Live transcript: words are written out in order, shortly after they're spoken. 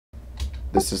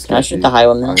This is sketchy. Can I shoot the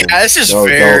highwayman? Yeah, this is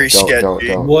very sketchy.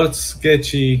 Don't. What's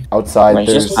sketchy? Outside, Right,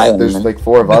 there's just highwayman. like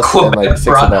 4 of us and like 6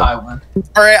 of them.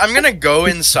 Alright, I'm gonna go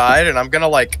inside and I'm gonna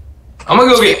like. I'm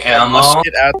gonna go get ammo.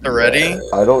 Musket at the ready.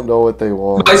 I don't know what they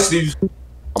want. Bye, Steve. I'm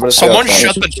gonna Someone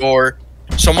shut the door.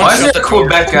 Someone Why shut is the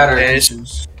Quebec door. at our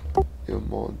entrance?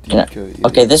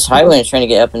 Okay, this highwayman is trying to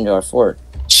get up into our fort.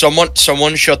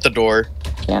 Someone shut the door.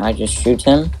 Can I just shoot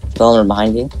him? Velmer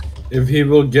behind you. If he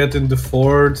will get in the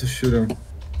fort, shoot him.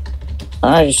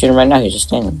 I just shoot him right now. He's just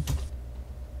standing.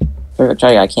 Perfect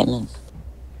target. I can't miss.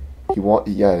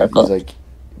 Yeah, he's like.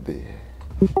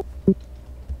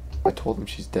 I told him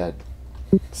she's dead.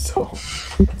 So.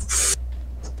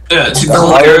 Yeah, it's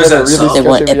Really They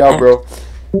sketching me out, bro.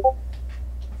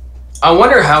 I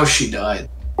wonder how she died.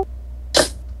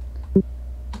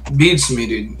 Beats me,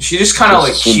 dude. She just kind of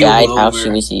like she died how she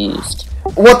was used.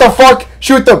 What the fuck?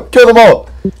 Shoot them! Kill them all!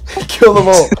 Kill them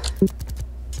all!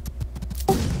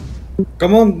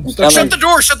 Come on, stop. Shut the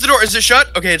door! Shut the door! Is it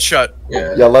shut? Okay, it's shut.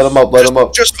 Yeah, let him up, let him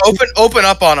up. Just open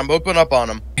up on him. Open up on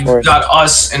him. Got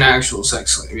us an actual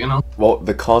sex slave, you know? Well,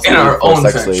 the In consul our for own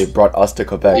sex faction. slave brought us to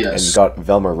Quebec Yes. and got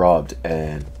Velma robbed,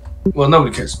 and... Well,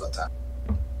 nobody cares about that.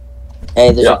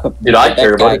 Hey, there's Yeah, a dude, I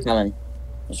care about it. coming.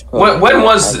 When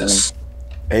was this?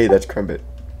 Hey, that's Crimbit.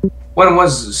 When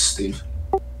was this, Steve?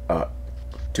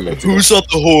 2 minutes ago. Who's up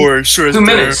the horse? 2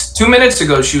 minutes. 2 minutes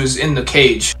ago, she was in the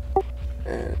cage.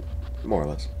 And more or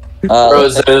less. Bro,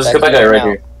 there's a Quebec guy right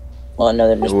here. Well, no,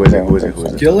 they're just. Who is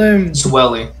it? Kill him. It's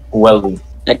Welly. Well,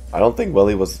 I don't think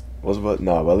Welly was what?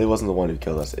 No, Welly wasn't the one who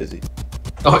killed us, is he?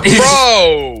 Oh,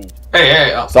 Bro!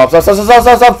 hey, oh. Stop,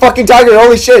 fucking tiger,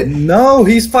 holy shit! No,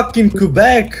 he's fucking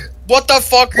Quebec. What the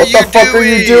fuck What the fuck are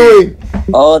you doing?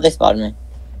 Oh, they spotted me.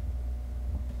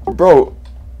 Bro.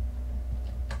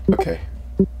 Okay.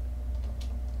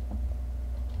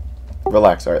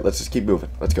 Relax, alright, let's just keep moving.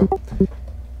 Let's go.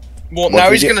 Well, Once now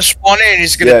we he's get- gonna spawn in and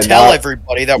he's gonna Yeah, tell now-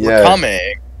 everybody that we're yeah.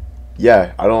 coming.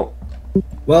 Yeah, I don't...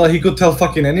 Well, he could tell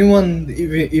fucking anyone,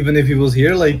 even if he was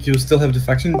here. Like, you still have the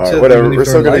faction. Alright, whatever, we're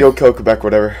still gonna go kill Quebec,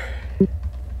 whatever.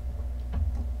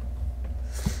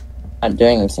 Not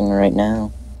doing anything right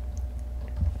now.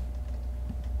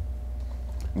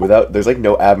 There's like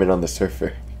no admin on the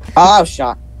server. Oh,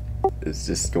 shot. It's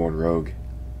just going rogue.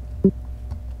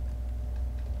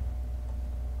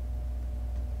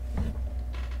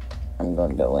 I'm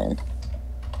going to go in.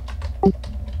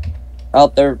 Oh,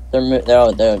 they're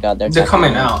They're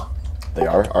coming out. They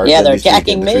are? Alright, Yeah, then they're these two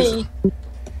attacking get the me.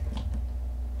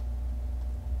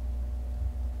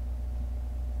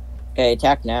 Okay,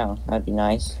 attack now. That'd be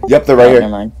nice. Yep, they're right Oh, here.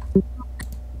 never mind.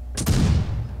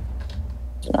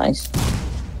 Nice.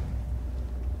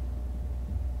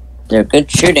 They're good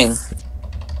shooting.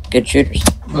 Good shooters.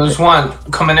 There's one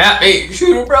coming at me.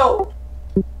 Shoot her, bro.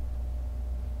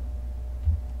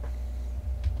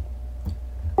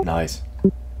 Nice.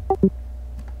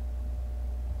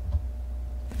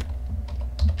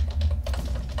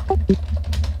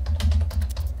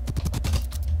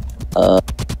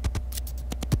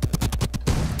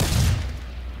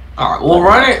 Alright, we'll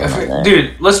run it.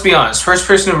 Dude, let's be honest. First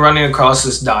person running across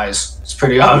this dies. It's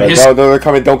pretty obvious. No, they're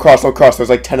coming. Don't cross. There's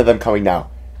like 10 of them coming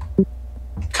now.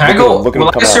 Can I go? Look at Will them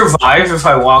I come out. survive if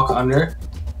I walk under?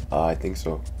 I think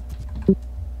so. You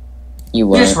You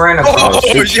were. just ran across. Oh,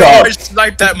 Good yo, job. I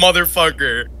sniped that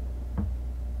motherfucker.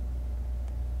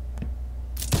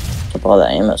 Keep all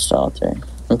that ammo still out there.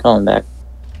 I'm coming back.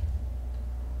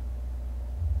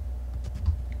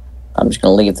 I'm just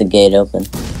gonna leave the gate open.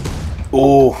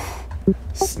 Ooh,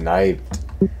 sniped.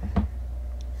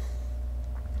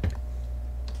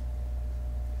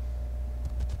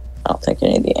 I don't think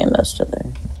any of the ammo's still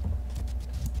there.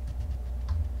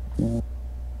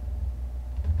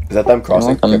 Is that them crossing?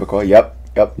 Welcome. Typical. Yep.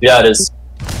 yeah, it is.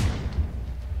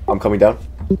 I'm coming down.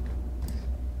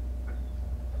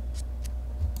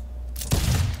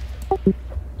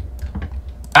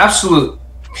 Absolute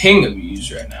ping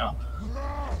abuse right now.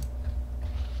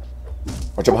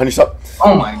 Watch out behind you, stop.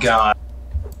 Oh my god.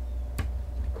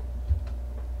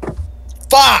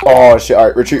 Fuck! Oh shit! All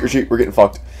right, retreat. We're getting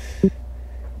fucked.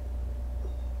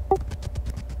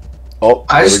 Oh,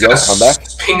 I there we just go. got I'm back.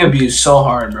 ping abuse so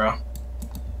hard, bro.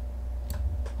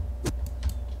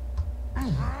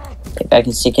 If I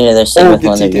can sneak into their set Oh, with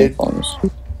one of their did. uniforms.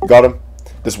 Got him.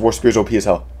 This war spear's OP as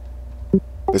hell.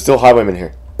 There's still highwaymen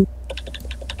here.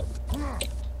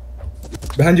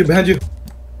 Behind you.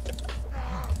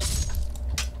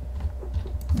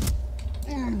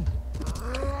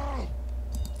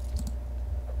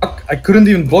 Fuck, I couldn't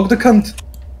even block the cunt.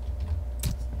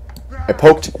 I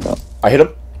poked. I hit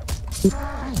him.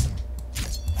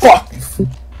 Fuck!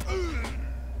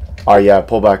 Alright, yeah,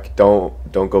 pull back. Don't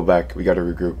go back. We gotta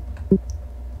regroup.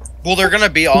 Well, they're gonna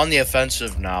be on the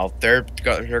offensive now. They're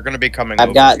gonna be coming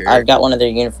over here. I've got one of their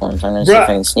uniforms. I'm gonna see if I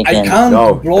can sneak in. Can't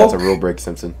No, block. that's a rule break,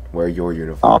 Simpson. Wear your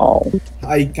uniform. Oh,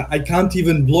 I can't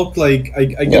even block. Like I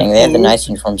get dang, they have the followed, nice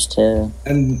uniforms too.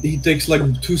 and he takes like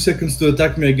 2 seconds to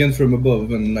attack me again from above,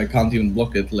 and I can't even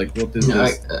block it. Like what is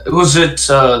this? Was it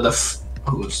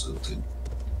who was it? Dude?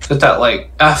 Was it that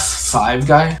like F5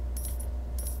 guy?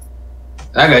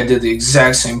 That guy did the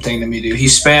exact same thing to me, dude. He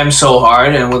spammed so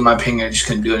hard, and with my ping, I just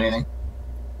couldn't do anything.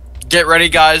 Get ready,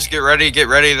 guys. Get ready. Get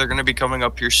ready. They're gonna be coming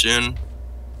up here soon.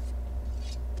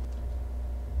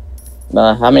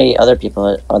 How many other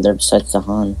people are there besides the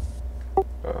Han?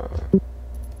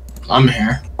 I'm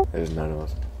here. There's none of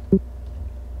us.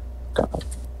 God.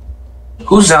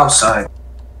 Who's outside?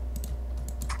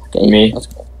 Okay, Me. let's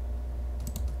go.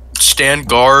 Stand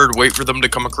guard. Wait for them to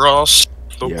come across.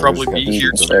 They'll Yeah, probably we be just here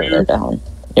You stay over there, soon. Dahan.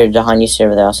 Here, Dahan, you stay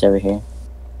over there. I'll stay over here.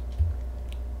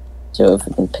 So if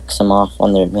we can pick some off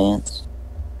on their advance.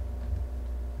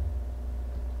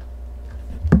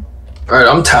 Alright,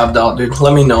 I'm tabbed out, dude.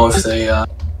 Let me know if they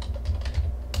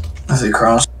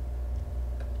cross.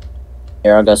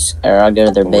 Here, I'll go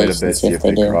to their We'll wait a base bit, and see see if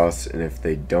they do. cross, and if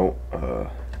they don't,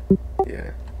 yeah.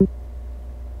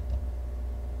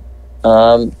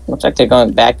 Looks like they're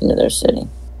going back into their city.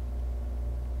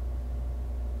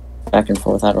 Back and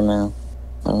forth, I don't know.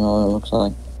 I don't know what it looks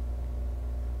like.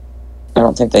 I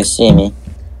don't think they see me.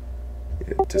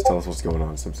 Yeah, just tell us what's going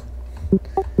on, Simpson.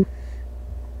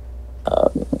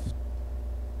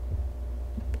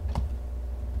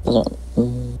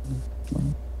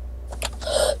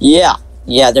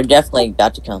 Yeah, they're definitely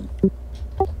about to come.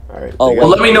 Alright. Oh, Well,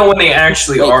 let me know when they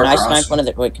actually Wait, are can I crossing. snipe one of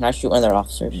their? Wait, can I shoot one of their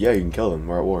officers? Yeah, you can kill them.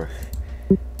 We're at war.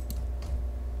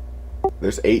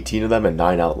 There's 18 of them and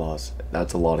 9 outlaws.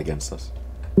 That's a lot against us.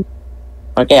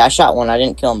 Okay, I shot one. I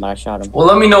didn't kill him, but I shot him. Well,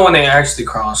 let me know when they actually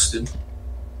cross, dude.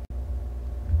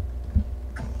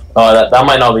 Oh, that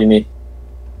might not be me.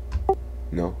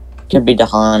 No? Could be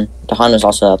Dahan. Dahan was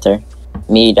also out there.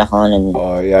 Me, Dahan,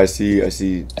 and Yeah, I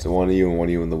see so one of you and one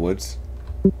of you in the woods.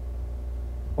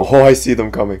 Oh, I see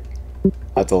them coming.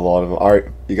 That's a lot of them. Alright,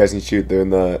 you guys can shoot.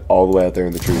 They're all the way out there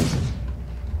in the trees.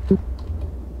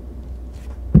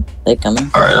 they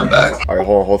coming. Alright, I'm back. Alright,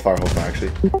 hold fire,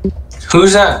 actually.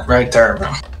 Who's that right there,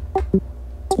 bro?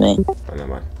 It's me. Oh, never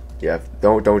mind. Yeah,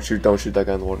 don't shoot that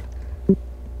guy in the water.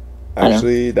 I know.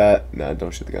 Actually,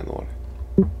 don't shoot the guy in the water.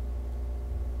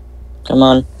 Come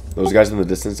on. Those guys in the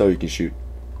distance, though, you can shoot.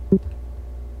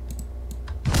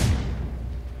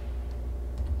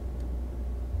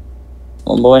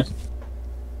 One boy.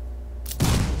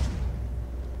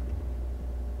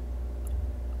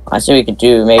 I see what we could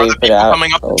do. Are Maybe the put people out.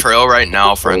 coming up the trail right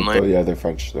now, friendly? Oh, yeah, they're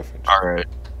French. All right.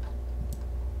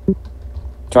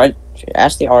 Try.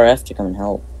 Ask the RF to come and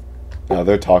help. No,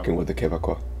 they're talking with the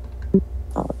Quebecois.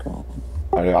 Oh god.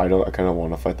 I kind of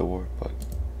want to fight the war, but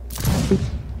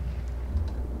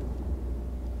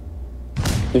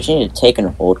We just need to take and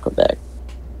hold Quebec.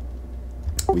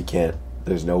 we can't.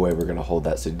 There's no way we're gonna hold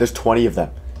that city. There's 20 of them.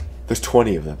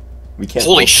 We can't.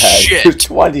 Holy hold that. shit. There's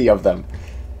 20 of them.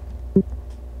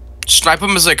 Snipe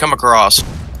them as they come across.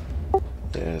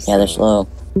 Yes. Yeah, they're slow.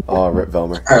 Oh, Rip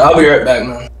Velmer. Alright, I'll be right back,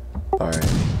 man. Alright.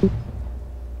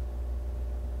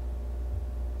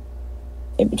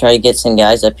 Maybe try to get some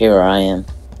guys up here where I am.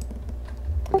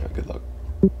 Yeah, good luck.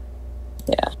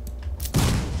 Yeah.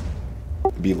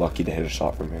 Be lucky to hit a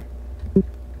shot from here.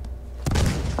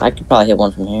 I could probably hit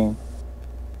one from here.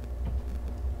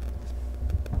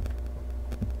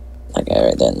 That guy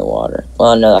right there in the water.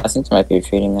 Well, no, I think they might be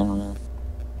retreating. I don't know.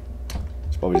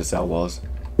 It's probably just outlaws.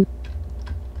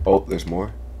 Oh, there's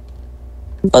more.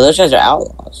 Oh, those guys are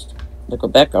outlaws. The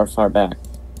Quebec are far back.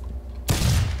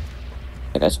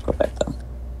 The guys are Quebec, though.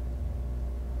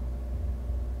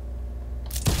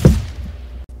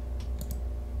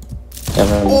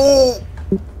 Oh,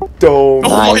 Don't.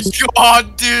 Nice. my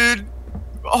god, dude.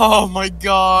 Oh my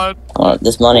god. I want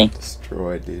this money.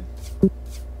 Destroyed, dude.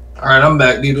 Alright, I'm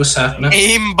back, dude. What's happening?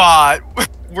 Aimbot.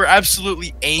 We're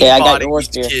absolutely Okay, I got aimbotting yours,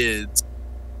 these dear. kids.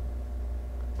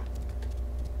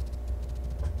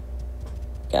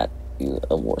 Got you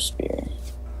a war spear.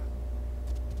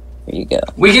 Here you go.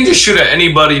 We can just shoot at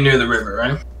anybody near the river,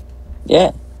 right?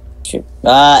 Yeah. Shoot.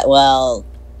 Well,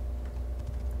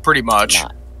 Pretty much.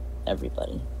 not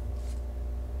everybody.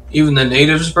 Even the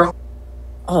natives, bro?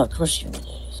 Oh, of course you're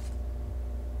natives.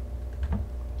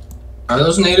 Are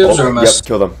those natives or am I... Yep,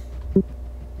 kill them.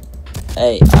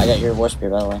 Hey, I got your war spear,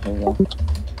 by the way. Here you go.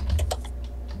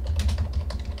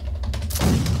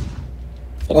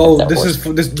 Oh, That this war is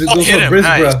spear. those Oh, are hit him, Brits,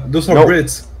 nice. bruh. Those are Nope.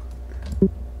 Brits.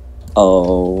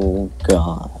 Oh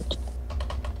god.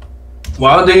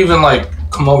 Why would they even like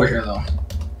come over here though?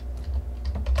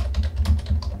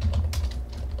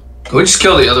 Can we just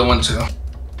kill the other one too?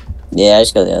 Yeah, I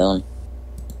just got the other one.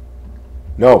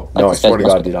 No, Like, I this swear to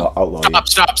guy's God, dude, I'll outlaw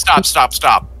you.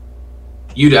 Stop.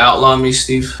 You'd outlaw me,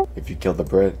 Steve. If you kill the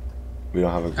Brit, we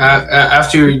don't have a.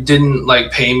 After you didn't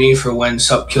like pay me for when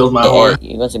Sup killed my horse.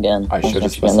 You once again. I should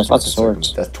have There's lots of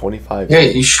swords. That's 25. Yeah,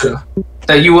 you should.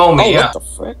 That you owe me. Oh, Yeah. what the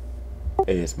frick?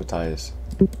 Hey, it's Matthias.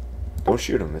 Don't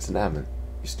shoot him. It's an admin.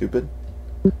 You stupid.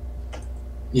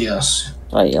 Yes.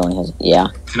 Oh, he only has. Yeah.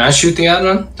 Can I shoot the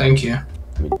admin? Thank you.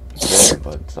 I mean, yeah,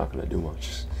 but it's not gonna do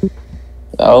much.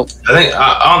 Oh. I think,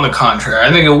 on the contrary,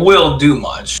 I think it will do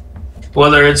much.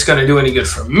 Whether it's gonna do any good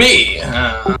for me.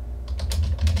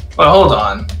 But hold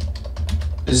on.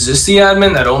 Is this the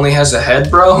admin that only has a head,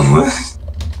 bro?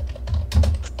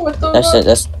 What the? That's it.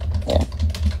 That's. Yeah.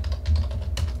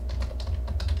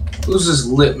 Who's this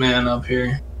lit man up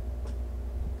here?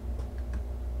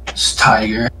 It's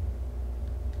Tiger.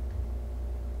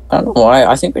 I don't know why.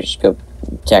 I think we should go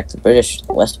attack the British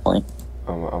West Point.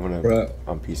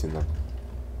 I'm piecing them.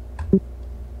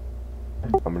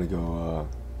 I'm gonna go,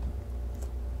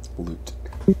 loot.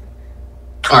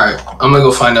 Alright, I'm gonna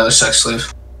go find another sex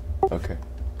slave. Okay.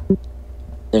 If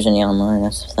there's any online,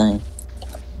 that's the thing.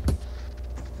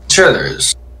 Sure there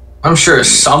is. I'm sure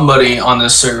somebody on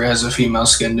this server has a female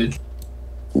skin, dude.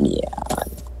 Yeah.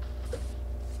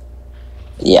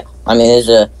 Yeah. I mean, there's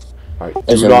a. Alright,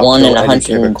 There's do a not 1 in kill any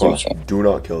 103 Quebecois. chance. Do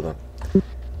not kill them.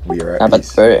 We are How at about the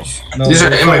peace. British? No, These are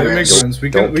they're immigrants. We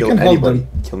Don't can kill hold anybody.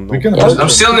 them. Kill no We can one. hold I'm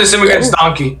stealing this immigrant's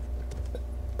donkey.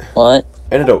 What?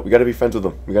 Antidote. We gotta be friends with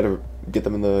them. We gotta get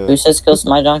them in Who the. says kills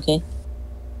my donkey?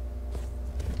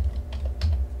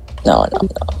 No. Don't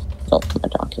kill my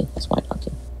donkey. That's my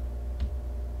donkey.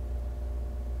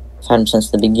 I've had him since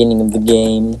the beginning of the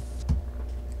game.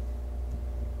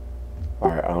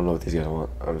 Alright, I don't know what these guys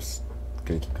want. I'm just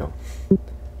gonna keep going.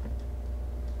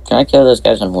 Can I kill those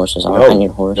guys on horses? I need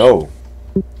a horse. No.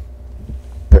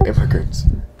 They're immigrants.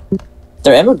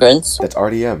 They're immigrants. That's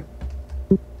RDM.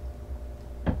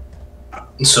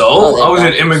 So, Oh, I was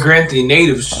an they're immigrant, the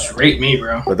natives just raped me,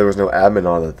 bro. But there was no admin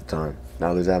on at the time.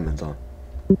 Now there's admins on.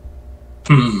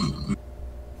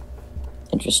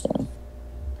 Interesting.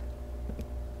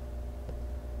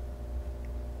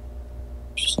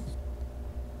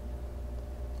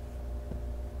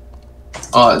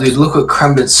 Oh, dude, look what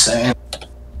Krembit's saying.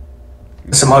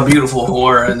 It's my beautiful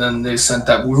whore, and then they sent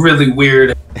that really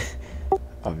weird.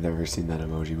 I've never seen that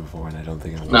emoji before, and I don't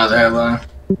think I've. Neither have I.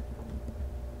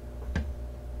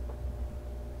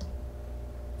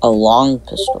 A long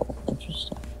pistol.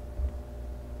 Interesting.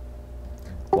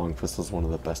 Long pistol's one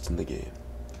of the best in the game.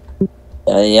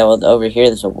 Yeah, well, over here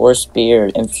there's a war spear,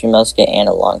 an infantry musket, and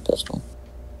a long pistol.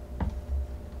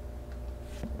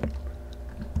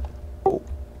 Oh,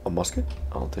 a musket?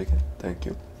 I'll take it. Thank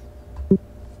you.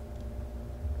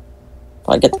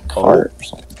 I get the cart or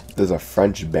something. There's a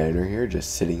French banner here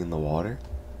just sitting in the water.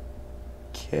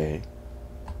 Okay.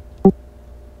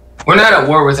 We're not at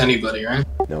war with anybody, right?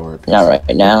 No, we're at peace. Not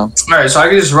right now. Alright, so I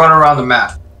can just run around the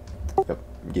map. Yep.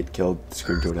 Get killed.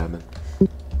 Scream to an admin.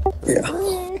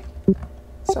 Yeah.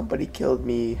 Somebody killed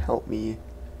me. Help me.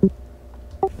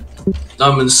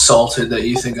 I'm insulted that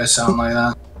you think I sound like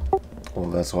that. Well,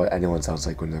 that's what anyone sounds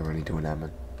like when they're running to an admin.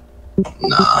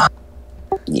 Nah.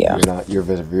 Yeah. You're not. You're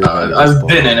very visible. I've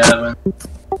been in admin.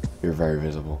 You're very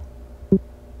visible.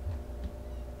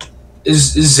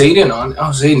 Is Zayden on? Oh,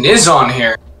 Zayden is on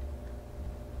here.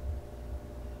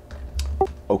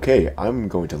 Okay, I'm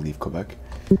going to leave Quebec.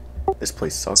 This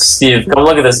place sucks. Steve, come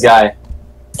look at this guy.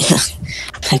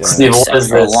 Steve, what is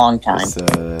for a this? long time. It's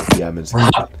the admin's.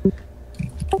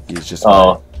 He's just.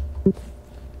 Oh.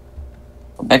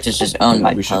 Quebec is just owned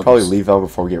by We should pubs. probably leave out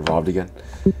before we get robbed again.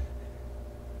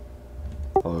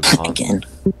 Hello, Con. Again.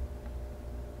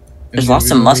 There's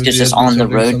lots of muskets just on the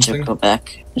road to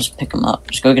Quebec. Just pick them up.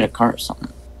 Just go get a cart or something.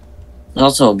 There's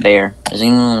also a bear. Is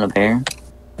anyone on a bear?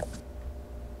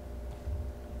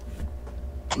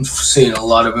 I'm seeing a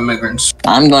lot of immigrants.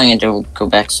 I'm going into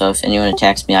Quebec, so if anyone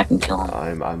attacks me, I can kill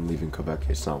them. I'm leaving Quebec.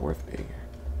 It's not worth being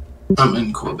here. I'm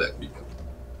in Quebec.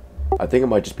 I think it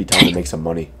might just be time to make some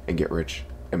money and get rich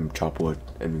and chop wood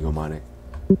and go mining.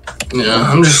 Yeah,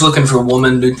 I'm just looking for a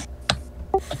woman, dude.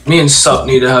 Me and Sup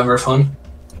need to have our fun.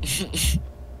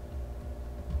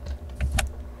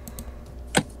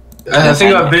 I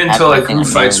think I've been to like group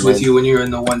fights with you when you were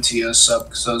in the 1TS Sup,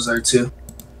 because I was there too.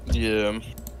 Yeah.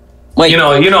 Wait, You know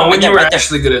when there, you were right there.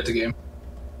 actually good at the game.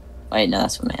 Wait, no,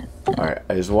 that's a man. Alright,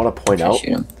 I just want to point Should out shoot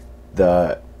him.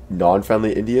 the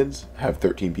non-friendly Indians have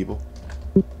 13 people.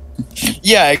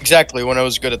 Yeah, exactly. When I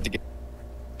was good at the game.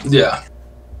 Yeah.